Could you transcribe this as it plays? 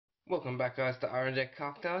Welcome back guys to RNJ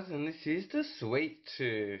Cocktails, and this is the Sweet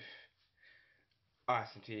Tooth. Ice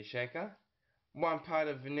into your shaker. 1 part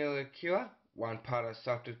of vanilla liqueur, 1 part of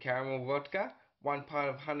salted caramel vodka, 1 part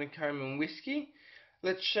of honeycomb and whiskey.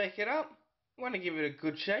 Let's shake it up. Want to give it a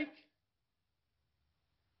good shake.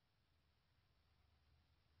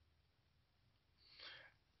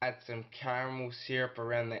 Add some caramel syrup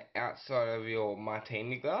around the outside of your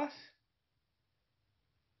martini glass.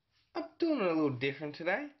 I'm doing it a little different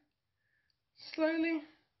today. Slowly.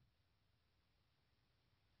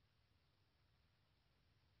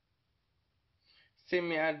 See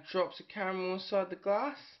me add drops of caramel inside the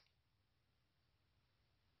glass.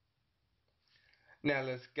 Now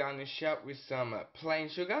let's garnish up with some plain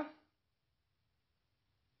sugar.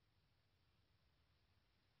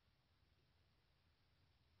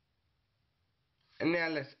 And now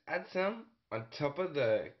let's add some on top of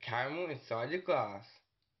the caramel inside your glass.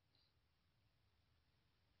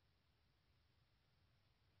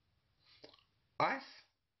 Ice.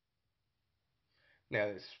 Now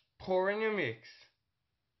let's pour in your mix.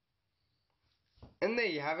 And there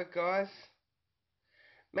you have it guys.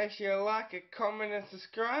 Make sure you like it, comment and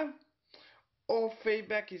subscribe. All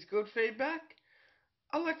feedback is good feedback.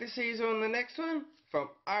 I'd like to see you on the next one from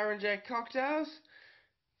RNJ Cocktails.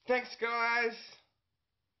 Thanks guys.